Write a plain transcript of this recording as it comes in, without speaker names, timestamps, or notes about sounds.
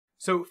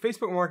So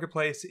Facebook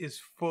Marketplace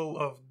is full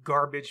of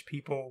garbage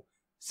people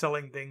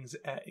selling things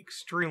at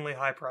extremely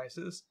high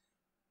prices.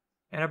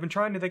 And I've been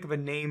trying to think of a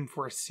name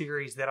for a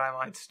series that I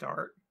might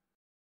start.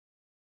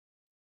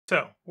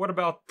 So, what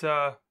about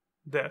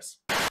this?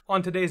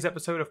 On today's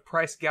episode of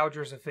Price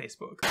Gougers of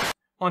Facebook.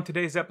 On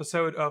today's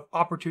episode of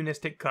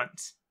Opportunistic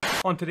Cunts.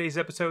 On today's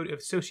episode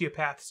of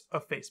Sociopaths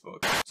of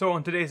Facebook. So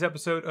on today's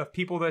episode of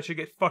People That Should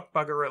Get Fucked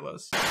by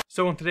Gorillas.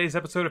 So on today's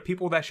episode of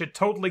People That Should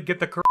Totally Get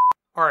the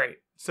Alright,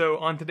 so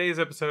on today's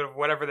episode of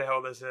whatever the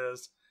hell this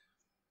is,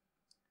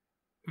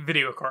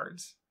 video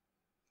cards.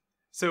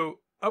 So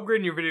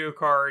upgrading your video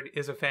card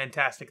is a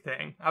fantastic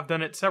thing. I've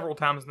done it several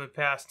times in the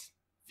past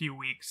few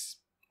weeks,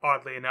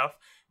 oddly enough,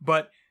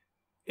 but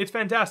it's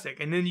fantastic.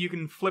 And then you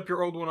can flip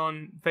your old one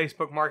on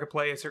Facebook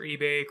Marketplace or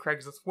eBay,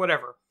 Craigslist,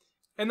 whatever.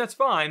 And that's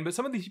fine, but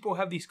some of these people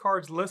have these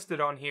cards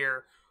listed on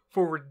here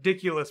for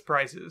ridiculous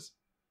prices.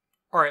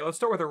 Alright, let's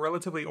start with a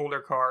relatively older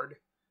card.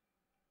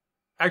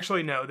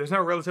 Actually, no, there's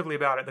no relatively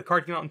about it. The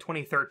card came out in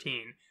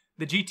 2013.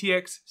 The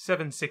GTX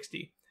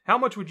 760. How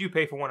much would you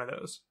pay for one of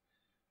those?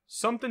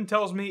 Something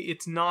tells me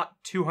it's not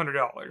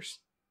 $200.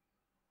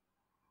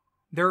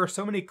 There are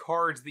so many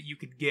cards that you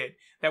could get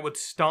that would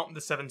stomp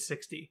the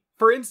 760.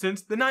 For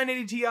instance, the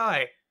 980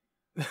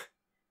 Ti.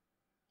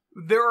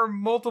 There are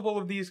multiple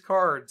of these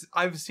cards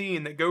I've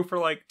seen that go for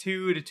like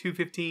 $2 to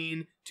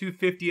 $215,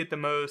 $250 at the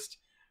most.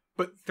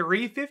 But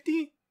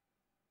 $350?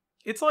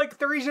 It's like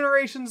 3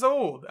 generations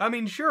old. I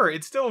mean, sure,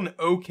 it's still an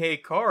okay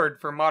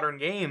card for modern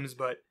games,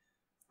 but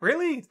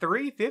really?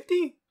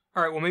 $350?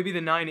 Alright, well maybe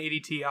the 980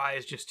 Ti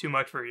is just too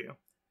much for you.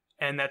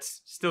 And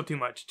that's still too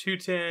much.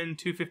 $210,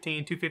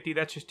 $215, $250,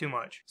 that's just too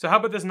much. So how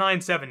about this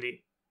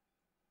 970?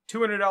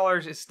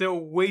 $200 is still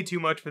way too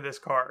much for this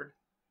card.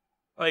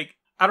 Like,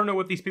 I don't know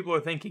what these people are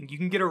thinking. You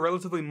can get a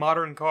relatively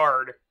modern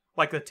card,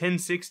 like the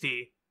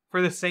 1060, for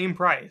the same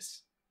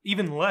price.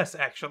 Even less,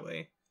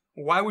 actually.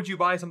 Why would you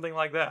buy something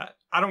like that?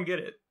 I don't get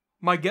it.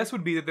 My guess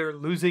would be that they're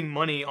losing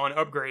money on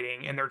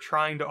upgrading and they're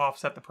trying to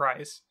offset the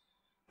price.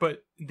 But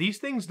these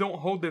things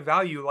don't hold the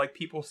value like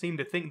people seem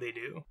to think they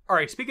do.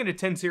 Alright, speaking of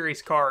 10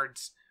 series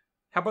cards,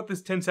 how about this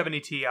 1070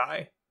 Ti?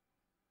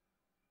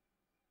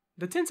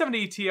 The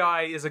 1070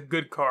 Ti is a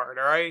good card,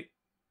 alright?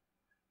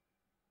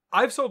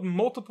 I've sold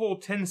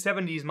multiple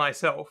 1070s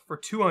myself for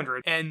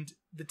 $200, and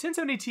the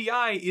 1070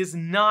 Ti is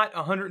not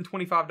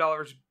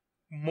 $125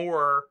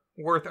 more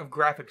worth of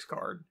graphics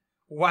card.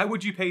 Why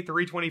would you pay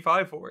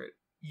 $325 for it?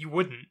 You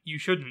wouldn't. You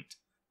shouldn't.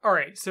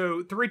 Alright,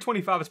 so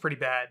 $325 is pretty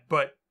bad,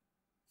 but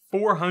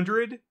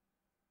 $400?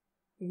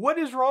 What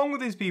is wrong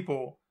with these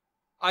people?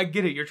 I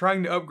get it, you're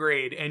trying to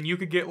upgrade, and you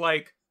could get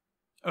like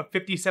a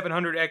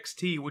 5700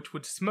 XT, which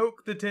would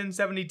smoke the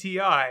 1070 Ti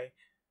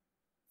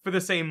for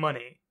the same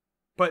money.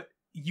 But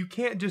you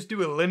can't just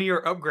do a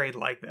linear upgrade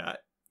like that.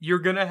 You're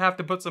gonna have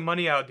to put some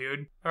money out,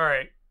 dude.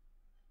 Alright,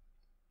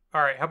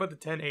 how about the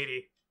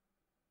 1080?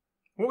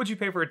 What would you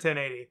pay for a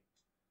 1080?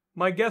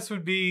 My guess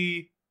would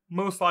be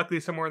most likely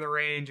somewhere in the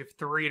range of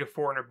 $300 to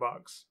 $400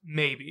 bucks.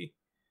 Maybe.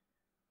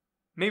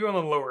 Maybe on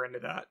the lower end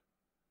of that.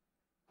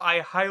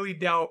 I highly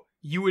doubt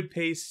you would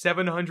pay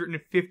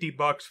 $750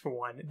 bucks for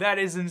one. That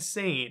is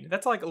insane.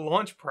 That's like a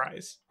launch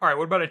price. Alright,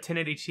 what about a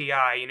 1080 Ti?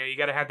 You know, you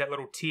gotta have that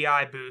little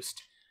Ti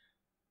boost.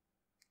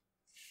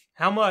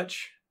 How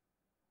much?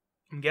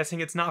 I'm guessing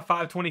it's not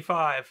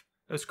 $525.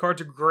 Those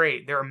cards are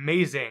great. They're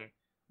amazing.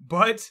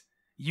 But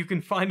you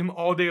can find them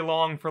all day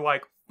long for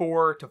like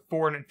 $400 to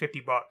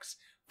 $450 bucks.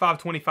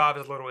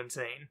 $525 is a little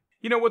insane.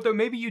 You know what though?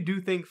 Maybe you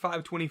do think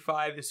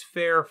 $525 is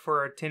fair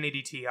for a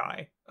 1080 Ti.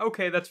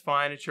 Okay, that's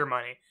fine. It's your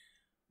money.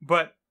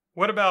 But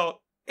what about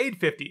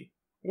 $850?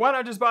 Why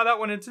not just buy that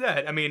one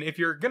instead? I mean, if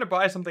you're gonna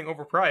buy something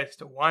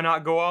overpriced, why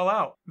not go all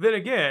out? Then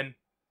again,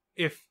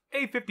 if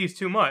 $850 is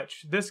too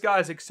much, this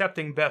guy's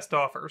accepting best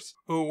offers.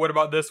 Ooh, what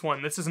about this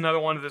one? This is another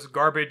one of those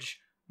garbage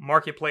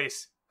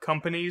marketplace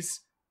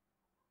companies.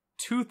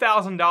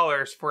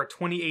 $2,000 for a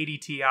 2080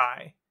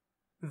 Ti.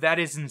 That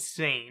is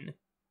insane.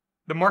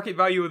 The market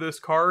value of those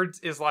cards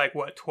is like,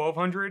 what,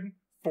 $1,200?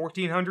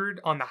 $1,400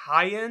 on the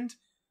high end?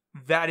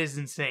 That is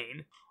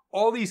insane.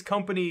 All these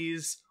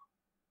companies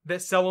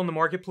that sell on the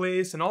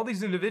marketplace and all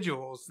these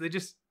individuals,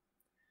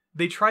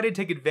 they try to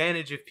take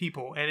advantage of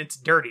people, and it's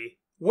dirty.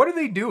 What are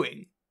they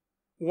doing?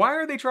 Why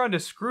are they trying to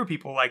screw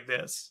people like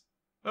this?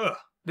 Ugh.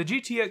 The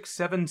GTX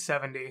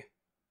 770.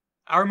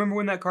 I remember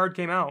when that card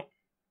came out.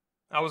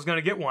 I was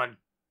gonna get one.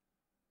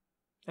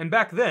 And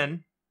back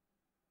then,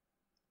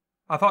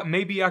 I thought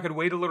maybe I could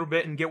wait a little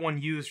bit and get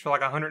one used for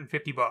like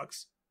 $150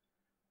 bucks.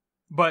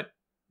 But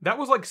that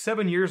was like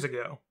 7 years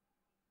ago.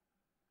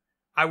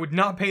 I would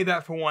not pay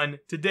that for one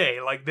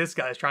today like this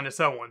guy's trying to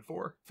sell one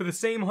for. For the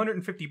same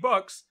 $150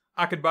 bucks,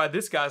 I could buy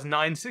this guy's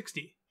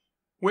 960.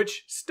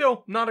 Which,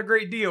 still, not a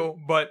great deal,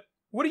 but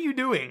what are you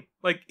doing?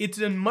 Like, it's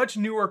a much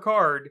newer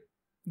card.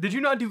 Did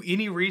you not do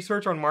any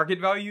research on market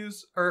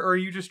values? Or are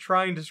you just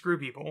trying to screw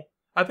people?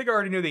 I think I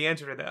already know the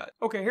answer to that.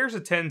 Okay, here's a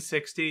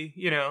 1060,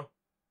 you know.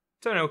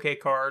 It's an okay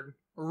card.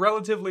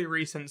 Relatively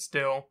recent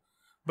still.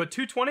 But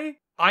 220?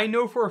 I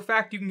know for a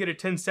fact you can get a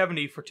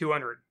 1070 for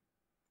 $200.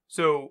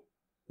 So,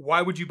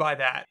 Why would you buy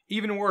that?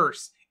 Even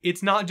worse,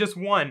 it's not just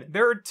one.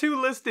 There are 2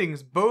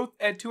 listings, both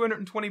at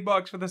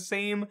 $220 for the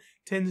same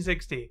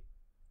 1060.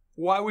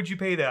 Why would you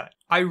pay that?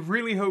 I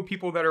really hope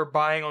people that are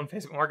buying on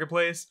Facebook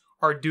Marketplace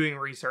are doing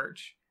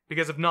research,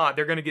 because if not,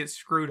 they're going to get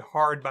screwed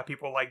hard by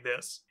people like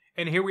this.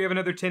 And here we have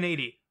another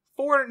 1080.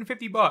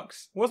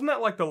 $450. Wasn't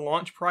that like the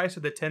launch price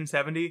of the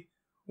 1070?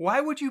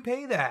 Why would you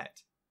pay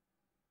that?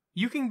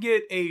 You can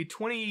get a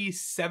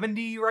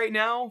 2070 right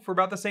now for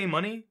about the same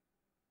money.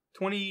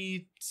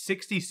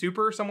 2060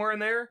 Super, somewhere in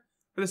there,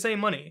 for the same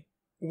money.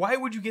 Why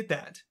would you get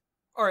that?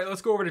 Alright,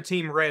 let's go over to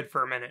Team Red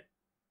for a minute.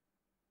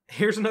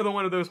 Here's another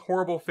one of those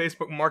horrible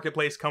Facebook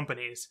Marketplace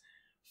companies.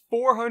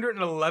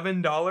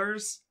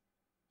 $411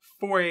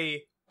 for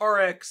a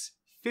RX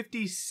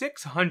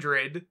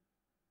 5600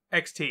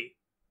 XT.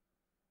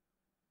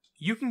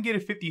 You can get a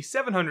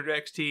 5700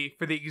 XT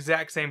for the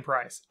exact same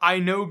price. I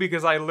know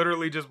because I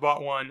literally just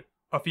bought one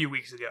a few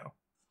weeks ago.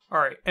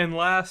 Alright, and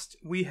last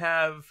we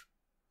have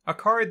a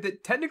card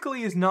that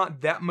technically is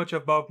not that much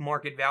above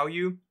market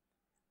value,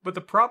 but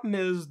the problem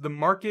is the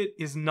market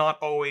is not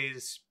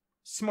always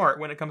smart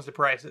when it comes to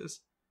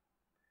prices.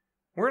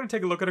 We're going to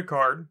take a look at a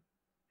card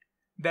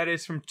that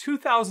is from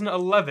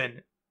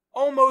 2011,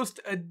 almost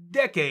a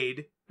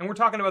decade, and we're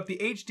talking about the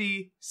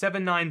HD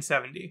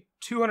 7970.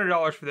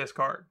 $200 for this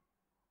card.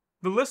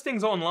 The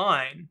listings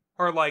online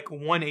are like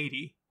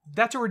 $180.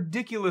 That's a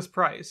ridiculous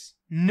price.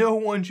 No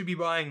one should be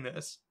buying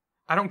this.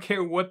 I don't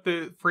care what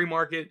the free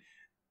market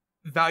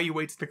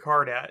evaluates the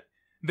card at.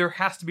 There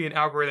has to be an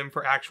algorithm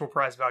for actual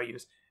price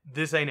values.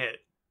 This ain't it.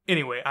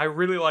 Anyway, I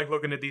really like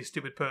looking at these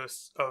stupid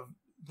posts of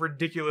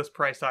ridiculous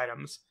priced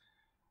items.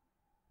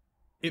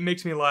 It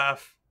makes me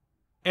laugh,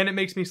 and it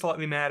makes me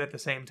slightly mad at the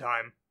same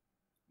time.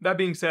 That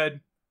being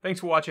said, thanks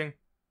for watching.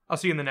 I'll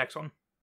see you in the next one.